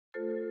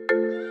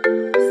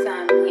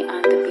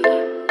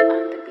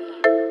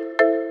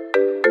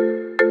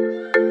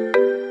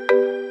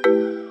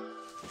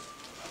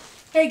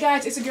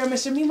guys, it's your girl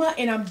MissJemima,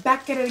 and I'm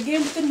back at it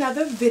again with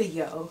another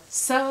video.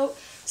 So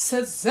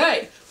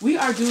today we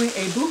are doing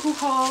a BooHoo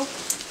haul,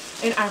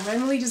 and I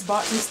randomly just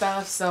bought some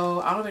stuff, so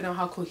I don't even know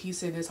how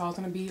cohesive this haul's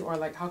gonna be or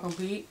like how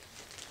complete.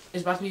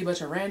 It's about to be a bunch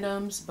of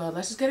randoms, but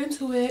let's just get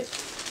into it.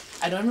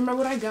 I don't remember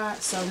what I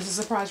got, so this is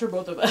a surprise for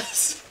both of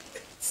us.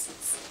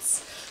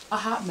 A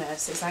hot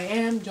mess. Yes, I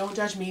am. Don't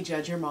judge me,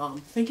 judge your mom.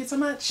 Thank you so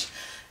much,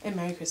 and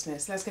Merry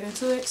Christmas. Let's get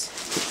into it.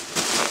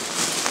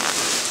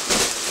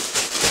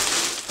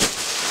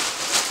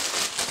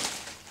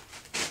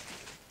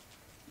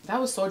 That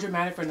was so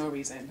dramatic for no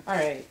reason.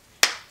 Alright.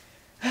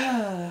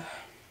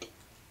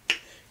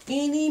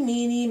 Eeny,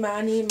 meeny,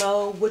 miny,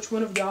 mo. Which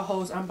one of y'all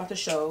hoes I'm about to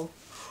show?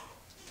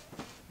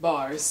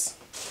 Bars.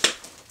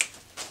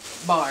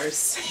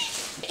 Bars.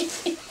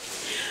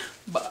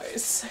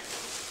 Bars.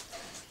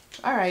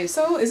 Alright,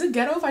 so is it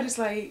ghetto if I just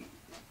like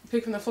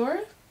pick from the floor?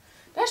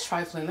 That's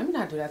trifling. Let me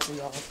not do that to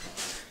y'all.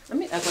 Let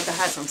me act like I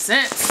had some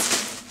sense.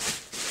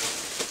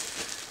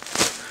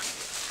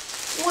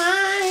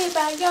 Why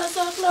by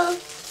yourself,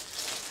 love?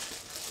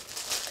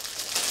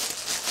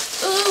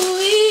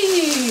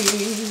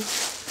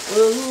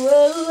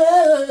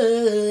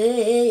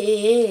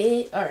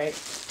 Alright,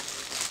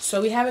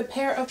 so we have a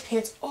pair of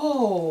pants.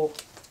 Oh,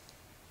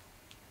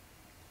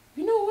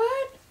 you know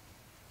what?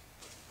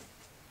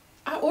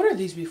 I ordered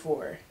these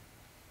before.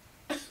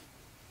 Because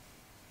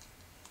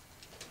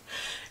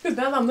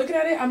now that I'm looking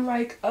at it, I'm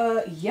like,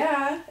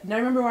 yeah. Now I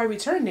remember why I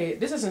returned it.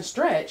 This doesn't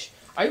stretch.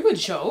 Are you a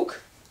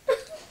joke?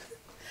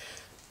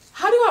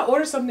 How do I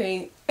order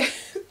something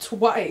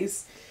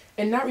twice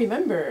and not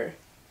remember?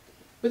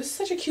 But this is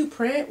such a cute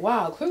print.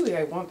 Wow, clearly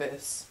I want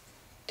this.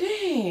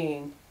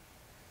 Dang.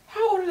 How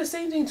I ordered the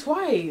same thing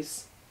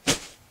twice?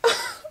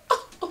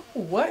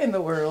 What in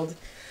the world?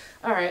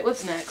 Alright,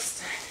 what's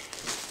next?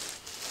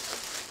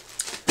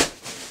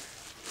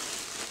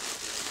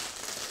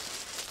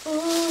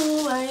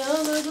 Oh, my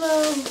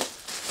overflow.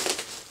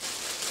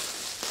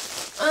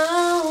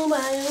 Oh,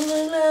 my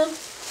overflow.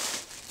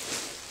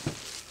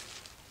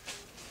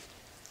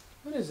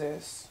 What is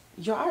this?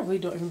 Yo, I really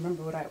don't even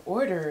remember what I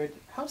ordered.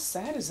 How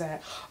sad is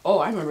that? Oh,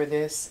 I remember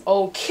this.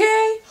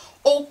 Okay.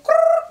 Oh,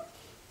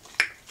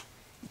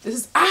 this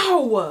is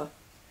ow.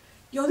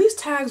 Yo, these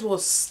tags will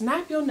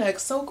snap your neck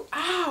so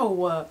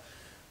ow.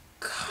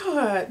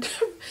 God,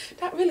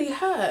 that really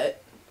hurt.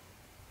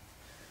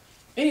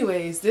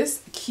 Anyways,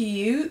 this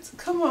cute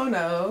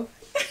kimono.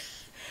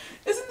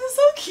 Isn't this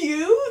so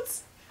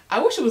cute?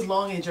 I wish it was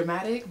long and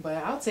dramatic,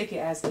 but I'll take it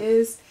as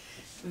is.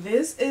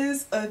 This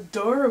is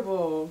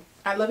adorable.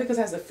 I love it because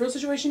it has a frill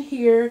situation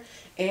here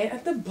and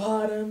at the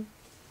bottom.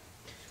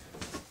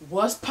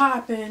 What's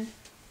poppin'?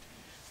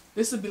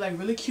 This would be like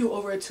really cute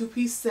over a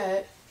two-piece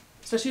set,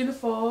 especially in the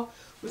fall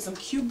with some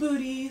cute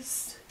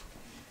booties.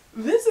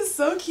 This is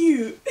so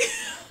cute.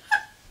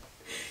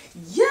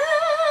 Yeah.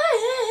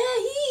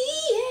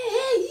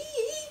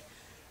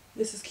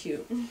 This is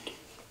cute.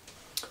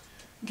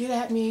 Get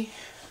at me.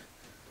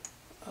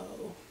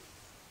 Oh.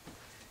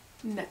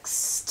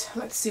 Next,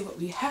 let's see what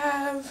we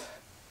have.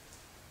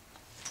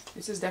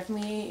 This is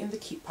definitely in the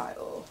keep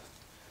pile.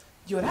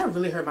 Yo, that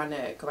really hurt my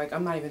neck. Like,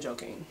 I'm not even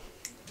joking.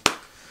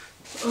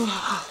 Ugh.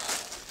 I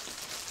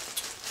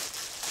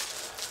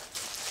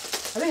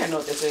think I know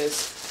what this is.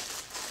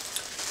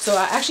 So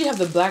I actually have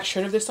the black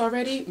shirt of this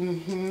already.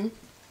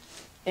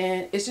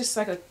 And it's just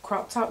like a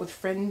crop top with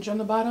fringe on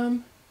the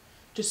bottom.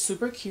 Just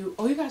super cute.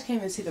 Oh, you guys can't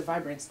even see the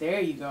vibrance.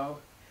 There you go.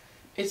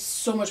 It's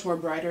so much more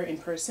brighter in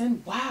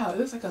person. Wow, it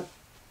looks like a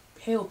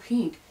pale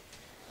pink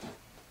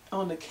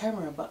on the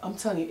camera, but I'm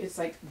telling you, it's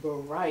like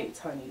bright,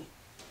 honey.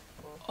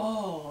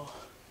 Oh,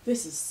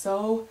 this is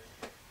so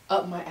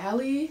up my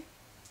alley.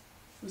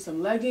 With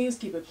some leggings,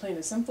 keep it plain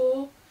and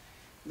simple.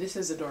 This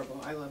is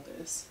adorable. I love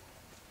this.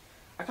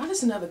 I got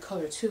this in another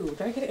color too.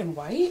 Did I get it in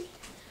white?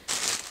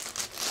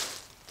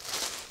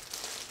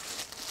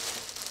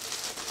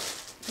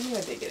 Maybe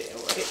I did get it in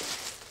white.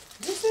 Is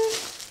this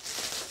it?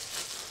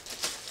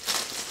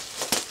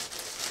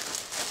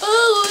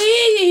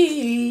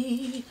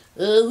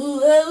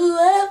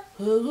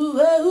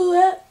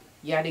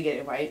 Yeah, I did get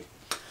it right.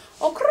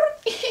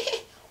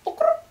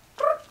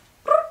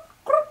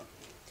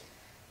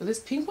 But this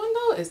pink one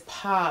though is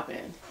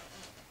popping.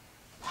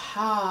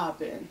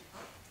 Popping.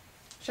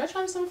 Should I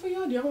try this on for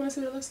y'all? Do y'all want to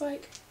see what it looks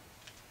like?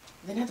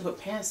 Then I have to put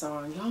pants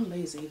on. Y'all, I'm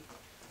lazy.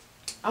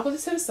 I'll put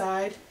this to the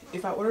side.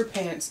 If I order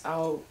pants,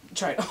 I'll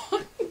try it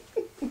on.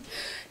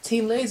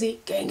 Team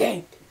lazy. Gang,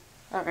 gang.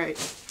 Alright.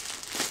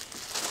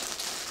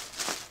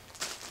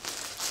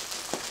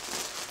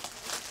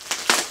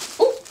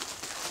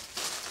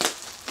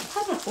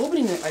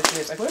 Opening it like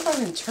this. Like, what if I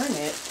didn't turn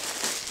it?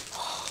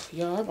 Oh,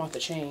 yo, I want the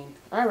chain.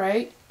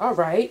 Alright.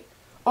 Alright.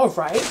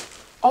 Alright.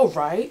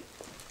 Alright.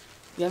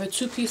 You have a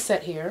two-piece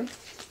set here.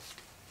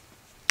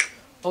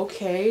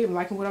 Okay, I'm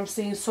liking what I'm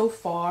seeing so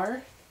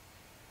far.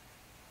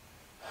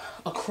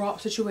 A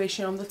crop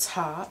situation on the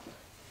top.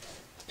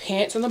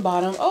 Pants on the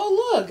bottom.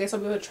 Oh, look. Guess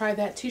I'll be able to try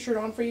that t-shirt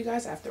on for you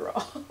guys after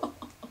all.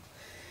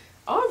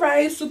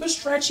 Alright, super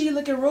stretchy.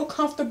 Looking real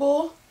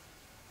comfortable.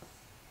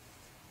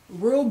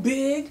 real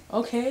big.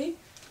 Okay,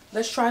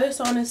 let's try this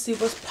on and see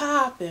what's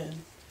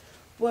popping.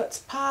 What's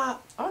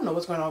pop? I don't know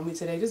what's going on with me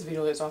today. This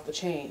video is off the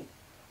chain.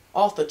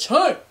 Off the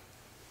chain.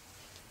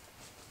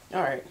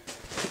 All right.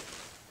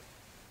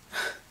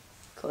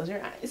 Close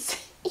your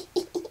eyes.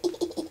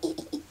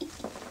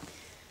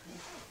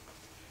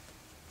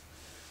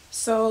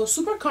 So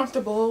super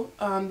comfortable.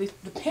 The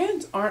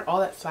pants aren't all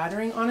that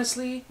flattering,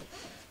 honestly.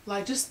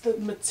 Like just the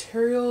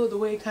material, the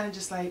way it kind of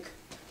just like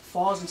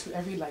falls into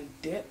every like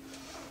dip.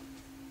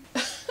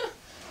 I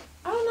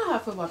don't know how I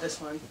feel about this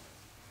one.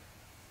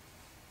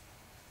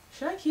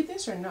 Should I keep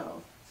this or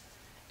no?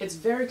 It's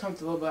very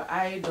comfortable, but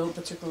I don't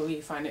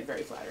particularly find it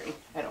very flattering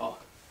at all.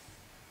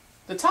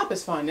 The top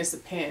is fine. It's the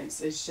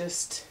pants. It's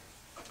just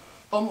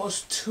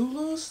almost too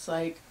loose.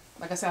 Like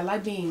I said, I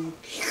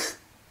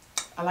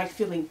like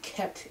feeling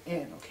kept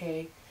in,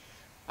 okay?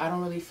 I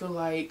don't really feel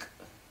like,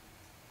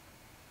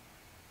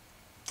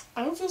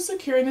 I don't feel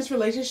secure in this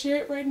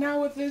relationship right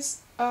now with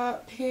this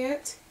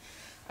pant.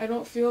 I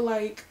don't feel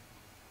like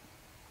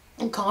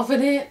I'm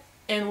confident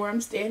in where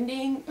I'm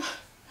standing.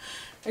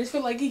 I just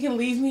feel like he can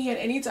leave me at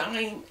any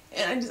time,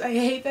 and I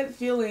hate that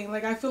feeling.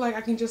 Like I feel like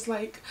I can just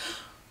like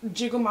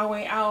jiggle my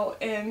way out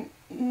and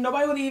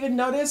nobody would even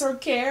notice or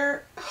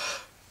care.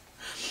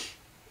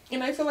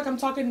 And I feel like I'm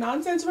talking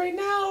nonsense right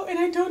now, and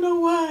I don't know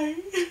why.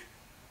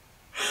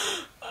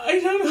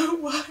 I don't know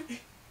why.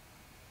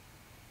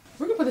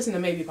 We're gonna put this in the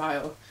maybe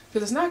pile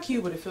because it's not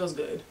cute, but it feels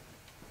good.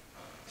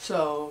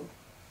 So,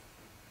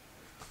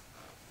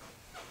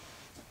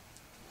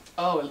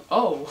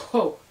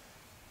 oh,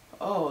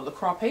 the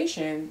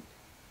crawpation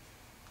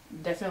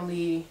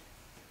definitely.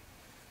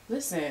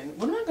 Listen,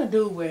 what am I gonna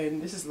do when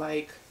this is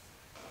like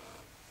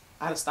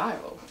out of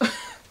style?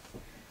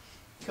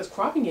 Because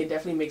cropping it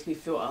definitely makes me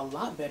feel a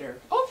lot better.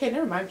 Okay,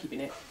 never mind, I'm keeping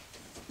it.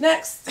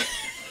 Next.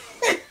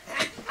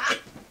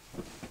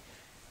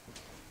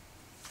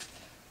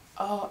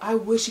 Oh, I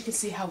wish you could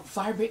see how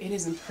vibrant it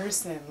is in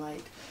person.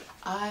 Like,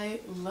 I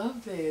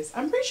love this.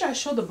 I'm pretty sure I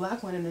showed the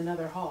black one in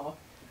another haul.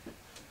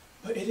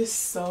 But it is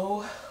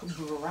so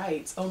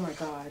bright. Oh my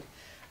god.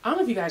 I don't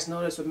know if you guys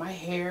noticed, but my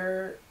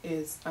hair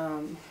is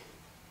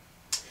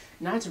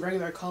not its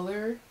regular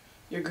color.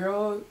 Your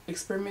girl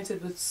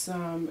experimented with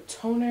some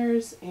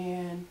toners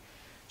and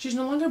she's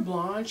no longer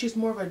blonde. She's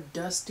more of a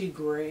dusty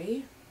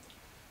gray.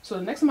 So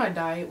the next time I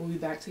dye it, we'll be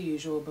back to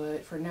usual.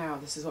 But for now,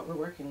 this is what we're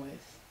working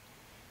with.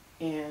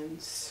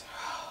 And,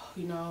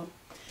 you know,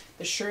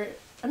 the shirt,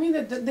 I mean,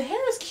 the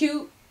hair is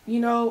cute. You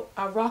know,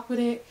 I rock with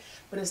it.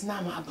 But it's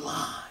not my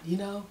blonde, you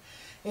know?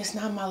 It's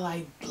not my,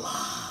 like,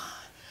 blonde,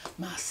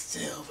 my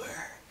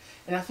silver.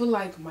 And I feel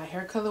like my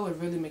hair color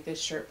would really make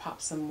this shirt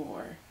pop some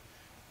more.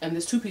 And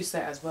this two-piece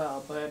set as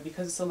well. But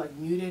because it's so, like,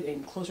 muted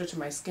and closer to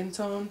my skin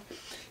tone,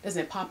 it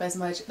doesn't pop as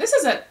much. This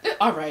is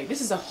alright,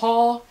 this is a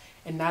haul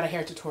and not a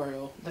hair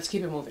tutorial. Let's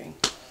keep it moving.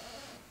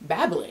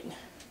 Babbling.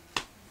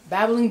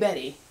 Babbling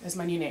Betty is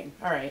my new name.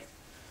 Alright,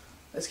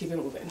 let's keep it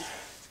moving.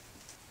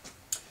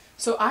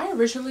 So I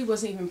originally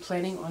wasn't even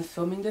planning on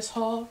filming this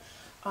haul.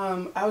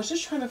 I was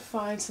just trying to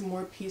find some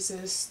more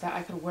pieces that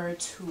I could wear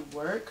to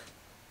work.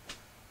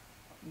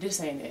 This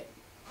ain't it.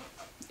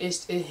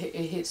 It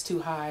hits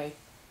too high.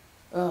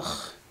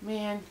 Ugh,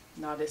 man.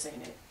 No, this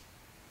ain't it.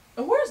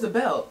 And where's the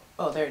belt?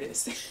 Oh, there it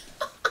is.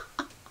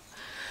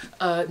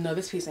 No,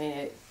 this piece ain't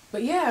it.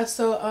 But yeah,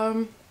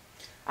 so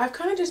I've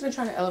kind of just been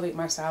trying to elevate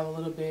my style a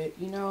little bit,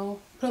 you know,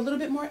 put a little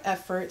bit more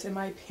effort in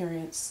my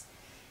appearance,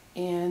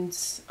 and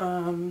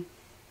I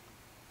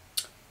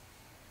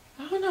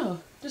don't know,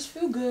 just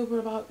feel good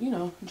about, you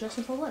know,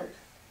 dressing for work.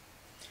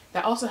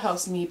 That also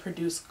helps me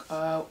produce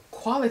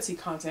quality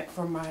content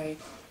for my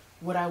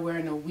what I wear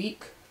in a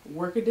week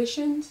work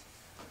editions.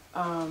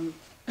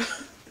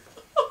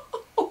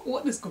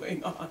 What is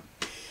going on?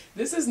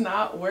 This is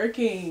not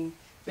working.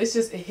 This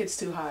just, it hits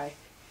too high.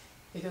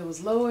 If it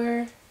was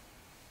lower,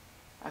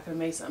 I could have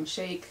made something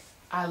shake.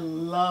 I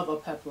love a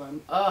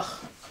peplum.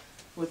 Ugh.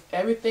 With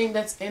everything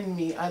that's in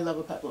me, I love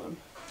a peplum.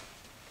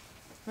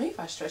 Maybe if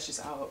I stretch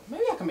this out,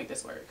 maybe I can make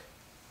this work.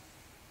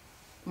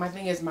 My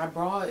thing is, my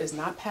bra is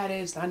not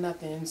padded, it's not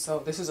nothing. So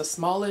this is the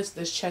smallest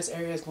this chest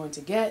area is going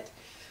to get.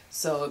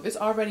 So if it's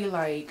already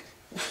like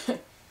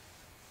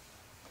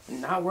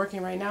not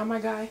working right now, my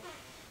guy,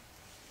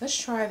 let's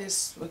try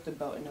this with the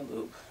belt in the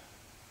loop.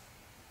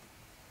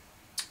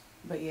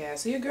 But yeah,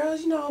 so your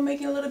girl's, you know,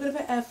 making a little bit of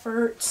an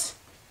effort,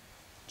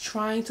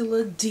 trying to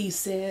look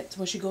decent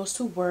when she goes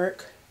to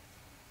work.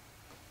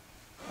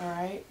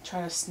 Alright,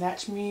 trying to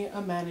snatch me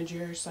a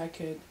manager so I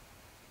could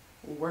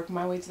work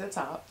my way to the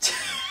top.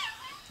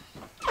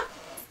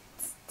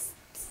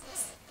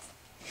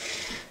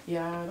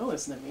 Yeah, don't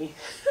listen to me.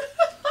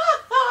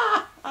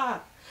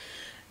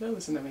 Don't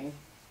listen to me.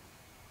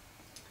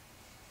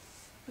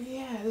 But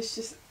yeah, this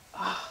just,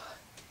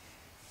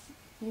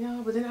 you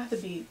know, but then I have to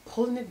be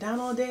pulling it down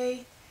all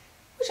day.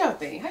 What y'all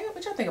think?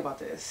 What y'all think about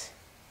this?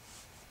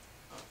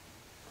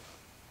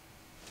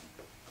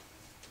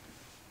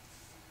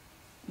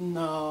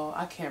 No,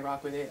 I can't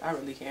rock with it. I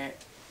really can't.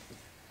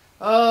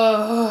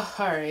 Oh,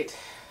 alright.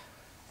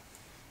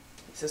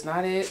 This is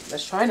not it.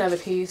 Let's try another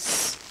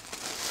piece.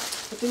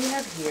 What do we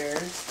have here?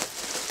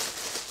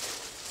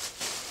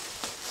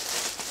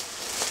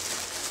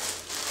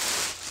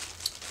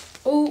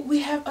 Oh, we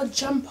have a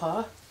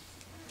jumper.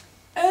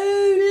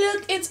 Oh,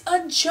 look, it's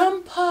a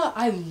jumper.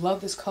 I love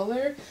this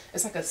color.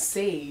 It's like a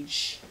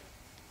sage.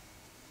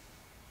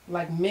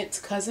 Like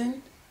mint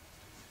cousin,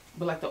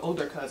 but like the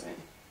older cousin.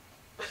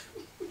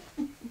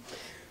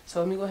 So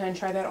let me go ahead and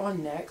try that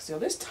on next. Yo,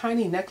 this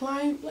tiny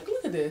neckline, like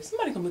look at this.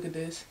 Somebody come look at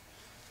this.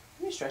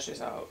 Let me stretch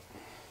this out.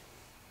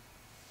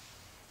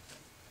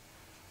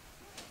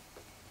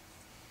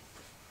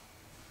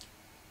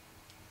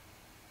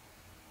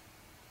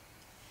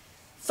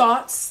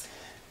 Thoughts?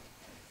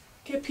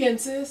 ¿Qué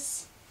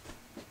piensas?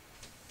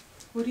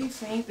 What do you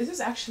think? This is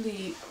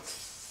actually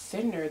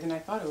thinner than I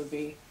thought it would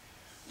be.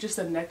 Just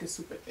the neck is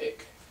super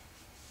thick.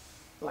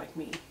 Like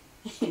me.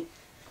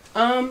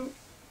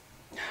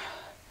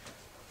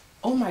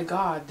 Oh my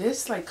god,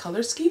 this like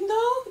color scheme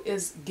though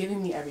is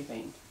giving me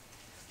everything.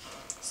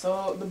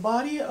 So the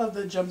body of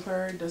the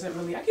jumper doesn't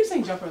really, I keep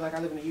saying jumper like I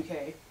live in the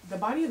UK. The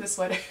body of the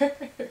sweater,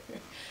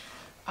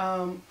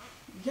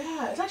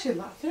 yeah, it's actually a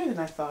lot thinner than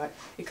I thought.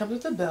 It comes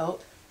with a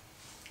belt,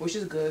 which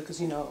is good because,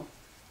 you know,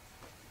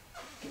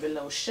 give it a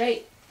little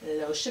shape, a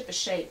little shipper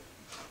shape.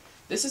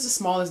 This is the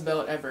smallest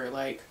belt ever.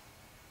 Like,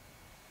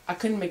 I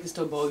couldn't make this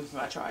to a bow if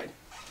I tried.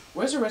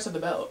 Where's the rest of the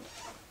belt?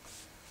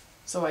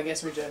 So I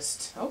guess we're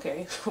just,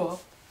 okay,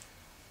 well,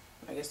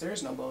 I guess there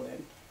is no bow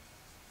then.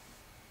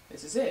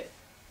 This is it.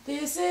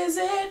 This is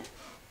it.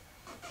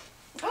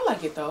 I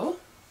like it though.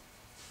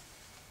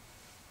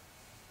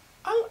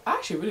 I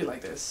actually really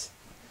like this.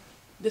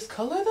 This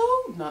color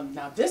though,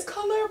 now this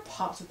color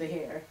pops with the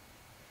hair.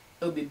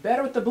 It would be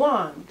better with the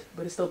blonde,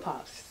 but it still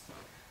pops.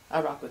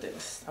 I rock with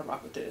this. I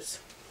rock with this.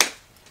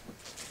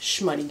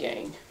 Shmoney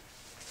gang.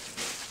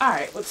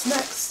 Alright, what's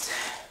next?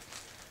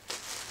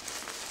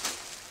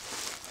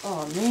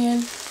 Oh man.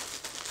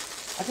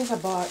 I think I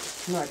bought,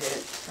 no I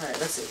didn't. Alright,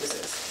 let's see what this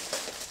is.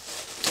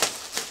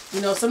 You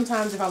know,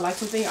 sometimes if I like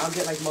something, I'll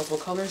get like multiple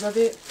colors of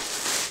it.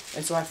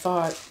 And so I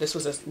thought this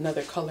was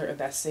another color of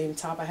that same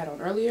top I had on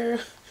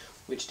earlier,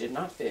 which did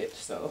not fit,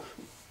 so.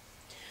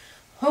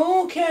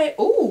 Okay,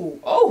 ooh,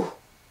 oh.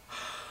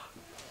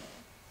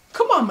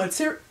 Come on,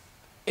 material.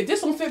 If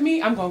this don't fit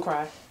me, I'm gonna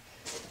cry.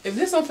 If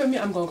this don't fit me,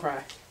 I'm gonna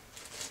cry.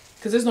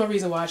 Because there's no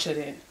reason why I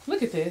shouldn't.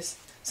 Look at this.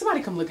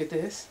 Somebody come look at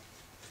this.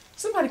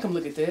 Somebody come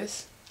look at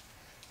this.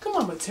 Come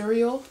on,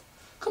 material.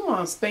 Come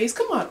on, space.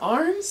 Come on,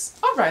 arms.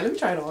 All right, let me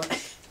try it on.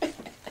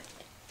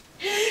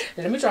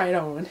 Let me try it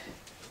on.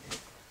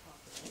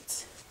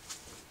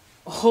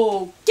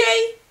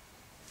 Okay.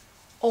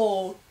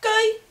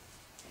 Okay.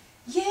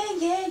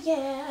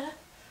 Yeah.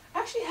 I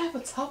actually have a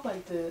top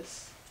like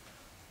this.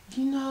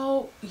 You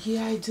know,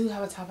 yeah, I do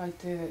have a top like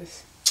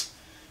this.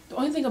 The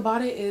only thing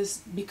about it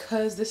is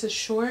because this is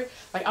short,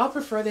 like I'll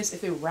prefer this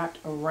if it wrapped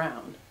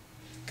around.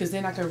 Because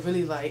then I could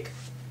really like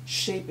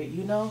shape it,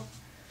 you know?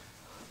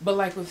 But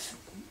like with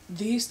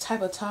these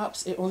type of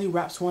tops, it only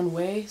wraps one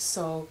way.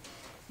 So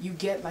you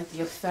get like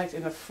the effect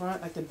in the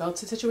front, like the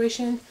belted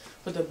situation.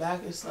 But the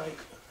back is like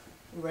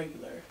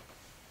regular.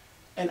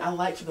 And I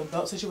like for the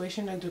belt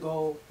situation to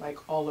go like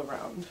all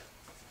around.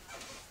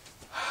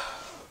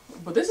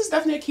 But this is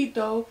definitely a keep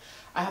though.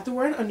 I have to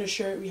wear an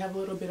undershirt. We have a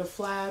little bit of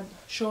flab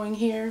showing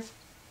here.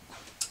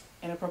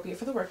 Inappropriate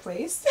for the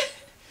workplace.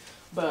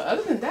 But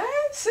other than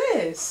that,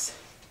 sis.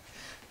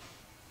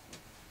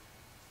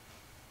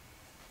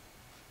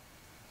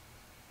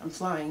 I'm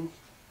flying.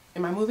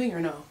 Am I moving or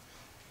no?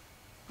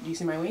 Do you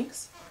see my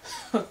wings?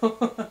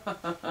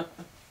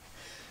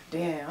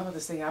 Damn, I'm about to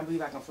say I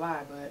believe I can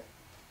fly, but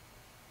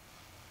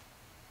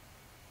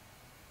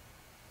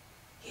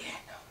yeah,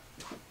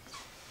 no.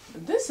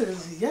 This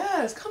is,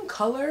 yes, come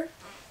color.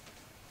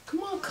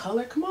 Come on,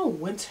 color. Come on,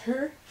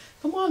 winter.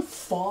 Come on,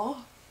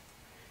 fall.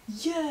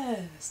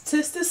 Yes,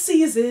 'tis the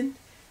season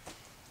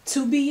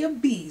to be a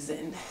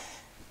beesin'.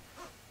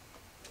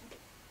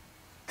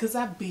 'Cause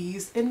I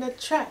bees in the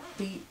trap,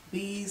 beat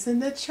bees in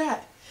the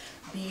trap,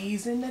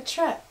 bees in the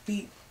trap,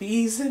 beat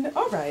bees in the...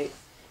 Alright.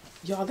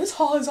 Y'all, this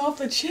haul is off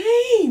the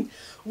chain.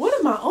 What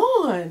am I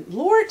on?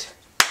 Lord.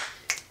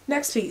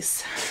 Next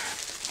piece.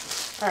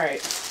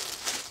 Alright.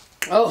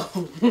 Oh.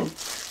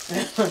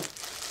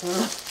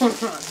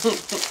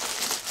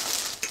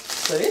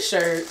 So this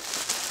shirt,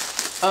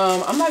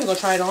 I'm not even gonna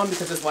try it on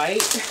because it's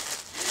white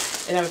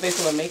and I have a face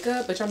full of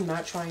makeup, which I'm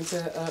not trying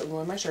to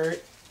ruin my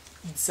shirt.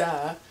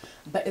 Duh.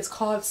 But it's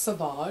called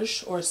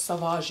Sauvage or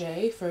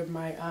Sauvage for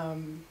my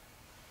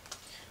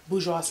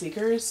bourgeois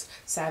sneakers.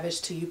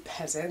 Savage to you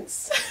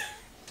peasants.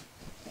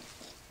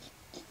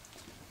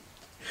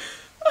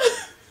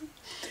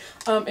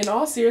 In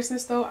all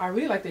seriousness though, I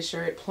really like this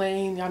shirt.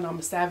 Plain, y'all know I'm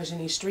a savage in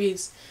these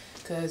streets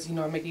because, you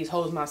know, I make these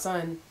hoes my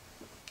son.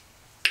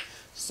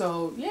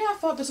 So yeah, I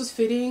thought this was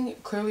fitting.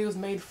 Clearly it was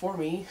made for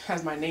me.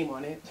 Has my name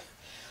on it.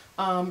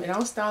 And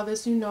I'll style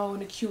this, you know,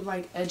 in a cute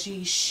like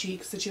edgy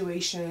chic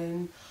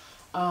situation.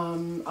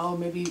 I'll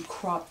maybe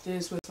crop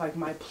this with like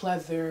my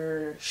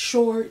pleather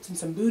shorts and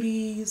some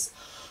booties.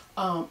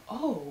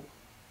 Oh,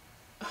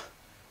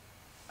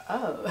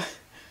 Oh,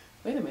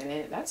 wait a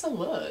minute. That's a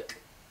look.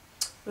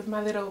 With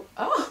my little,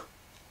 oh,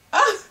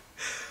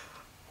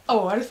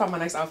 I just found my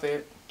next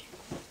outfit.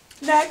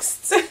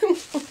 Next.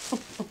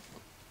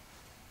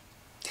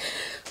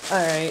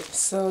 Alright,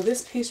 so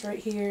this piece right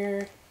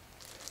here.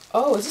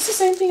 Oh, is this the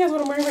same thing as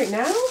what I'm wearing right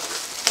now?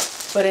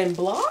 But in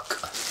block?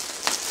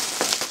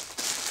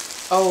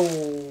 Oh,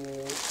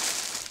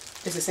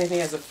 it's the same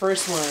thing as the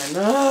first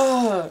one.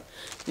 Ugh,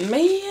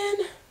 man.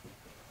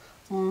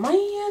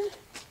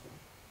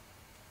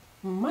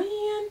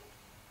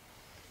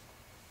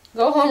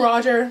 Go home,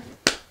 Roger.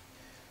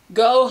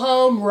 Go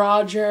home,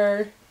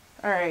 Roger.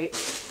 Alright.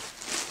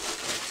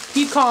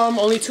 Keep calm.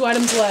 Only 2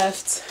 items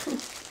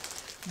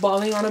left.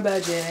 Balling on a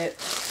budget.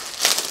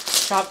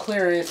 Shop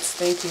clearance.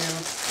 Thank you.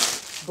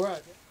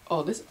 Bruh.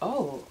 Oh,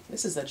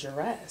 this is a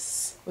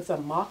dress with a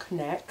mock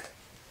neck.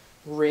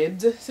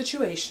 Ribbed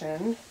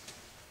situation.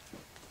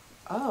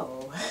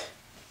 Oh.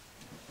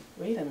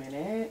 Wait a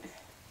minute.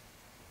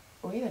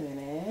 Oh,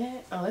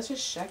 that's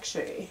just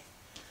sexy.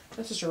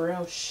 This is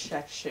real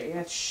sexy.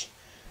 Let's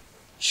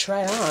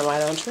try it on, why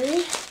don't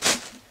we?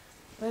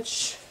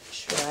 Let's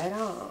try it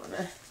on.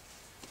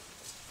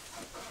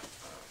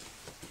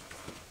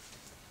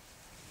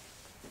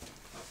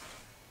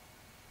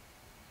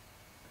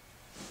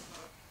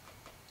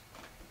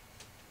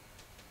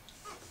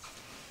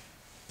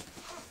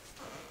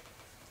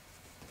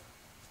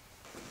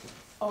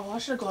 Oh, I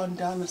should have gone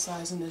down the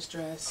size in this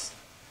dress.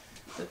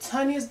 The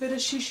tiniest bit of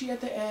shishi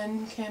at the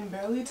end, can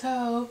barely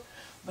tell,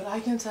 but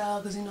I can tell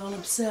because you know I'm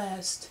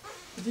obsessed.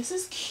 This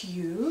is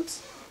cute.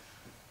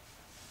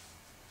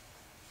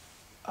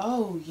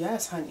 Oh,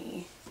 yes,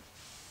 honey.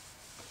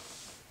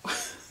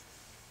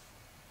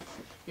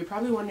 You're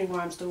probably wondering why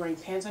I'm still wearing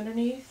pants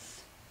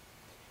underneath.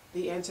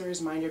 The answer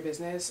is mind your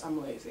business.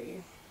 I'm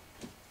lazy.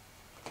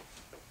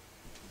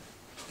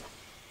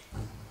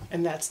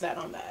 And that's that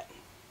on that.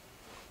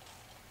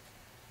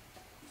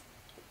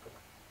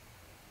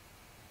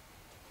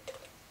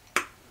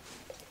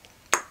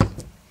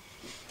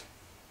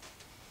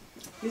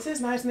 This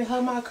is nice and it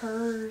held my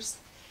curves.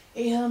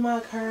 It held my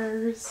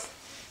curves.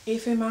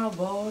 If it's my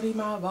body,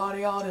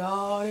 body.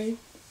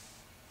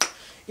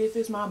 If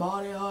it's my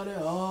body, body.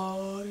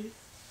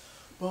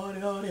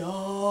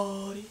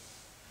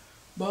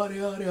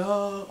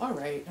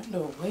 Alright, I'm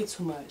doing way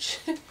too much.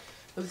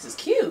 But this is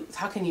cute.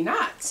 How can you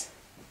not?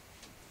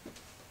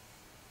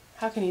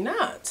 How can you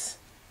not?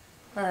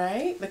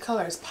 Alright, the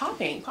color is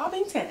popping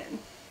 10.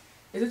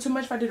 Is it too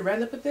much if I did a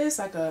red lip with this?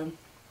 Like a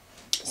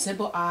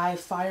simple eye,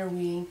 fire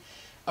wing,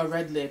 a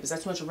red lip. Is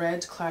that too much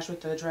red to clash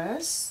with the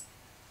dress?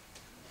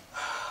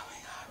 Oh my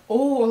god.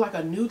 Oh, or like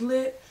a nude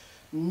lip,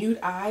 nude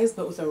eyes,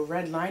 but with a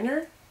red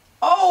liner.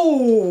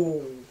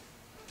 Oh!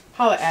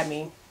 Holla at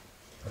me.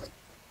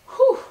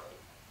 Whew.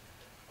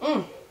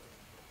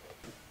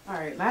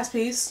 Alright, last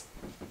piece.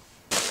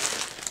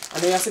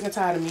 I know y'all sick and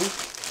tired of me.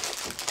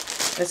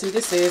 Let's see what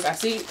this is. I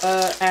see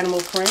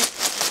animal print.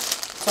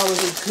 It's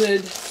always a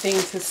good thing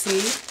to see.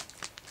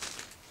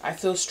 I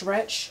feel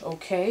stretch.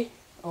 Okay.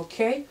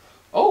 Okay.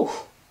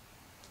 Oh!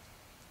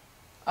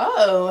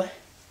 Oh!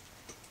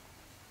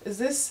 Is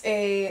this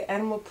a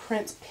animal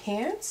print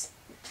pant?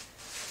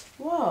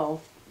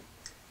 Whoa.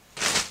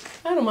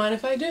 I don't mind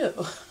if I do.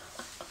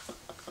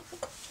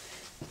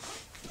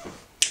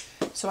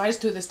 So I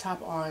just threw this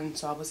top on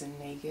so I wasn't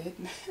naked.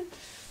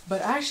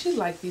 But I actually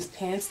like these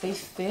pants. They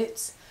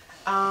fit.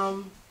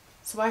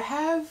 So I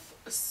have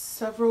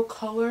several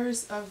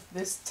colors of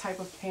this type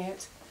of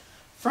pant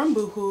from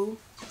BooHoo.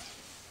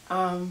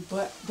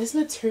 But this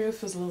material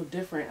feels a little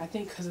different. I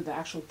think because of the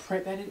actual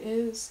print that it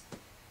is.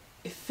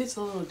 It fits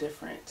a little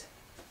different.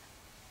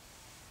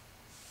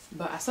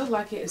 But I still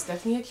like it. It's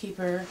definitely a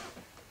keeper.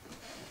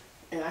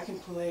 And I can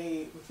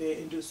play with it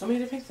and do so many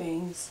different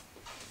things.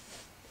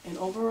 And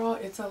overall,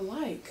 it's a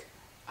like.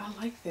 I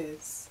like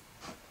this.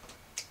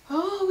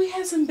 Oh, we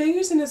had some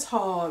bangers in this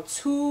haul.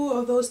 2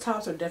 of those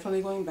tops are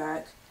definitely going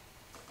back.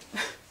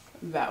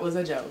 That was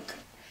a joke.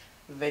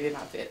 They did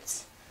not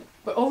fit.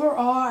 But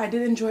overall, I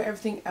did enjoy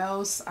everything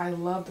else. I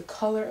love the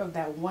color of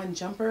that one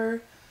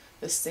jumper.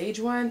 The sage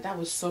one. That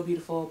was so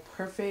beautiful.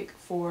 Perfect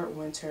for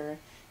winter.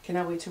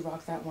 Cannot wait to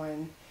rock that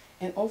one.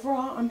 And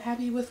overall, I'm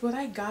happy with what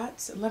I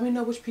got. Let me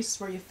know which pieces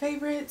were your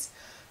favorites.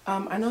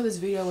 I know this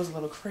video was a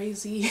little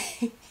crazy.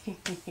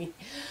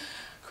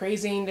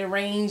 Crazy and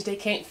deranged. They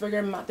can't figure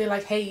him out. They're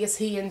like, hey, is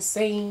he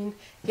insane?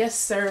 Yes,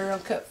 sir.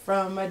 I'm cut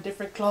from a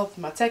different cloth.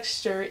 My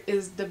texture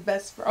is the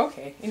best for...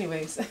 Okay,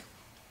 anyways.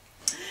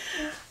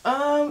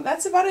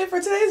 That's about it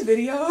for today's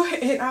video.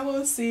 And I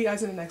will see you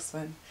guys in the next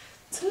one.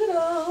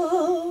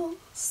 Toodles!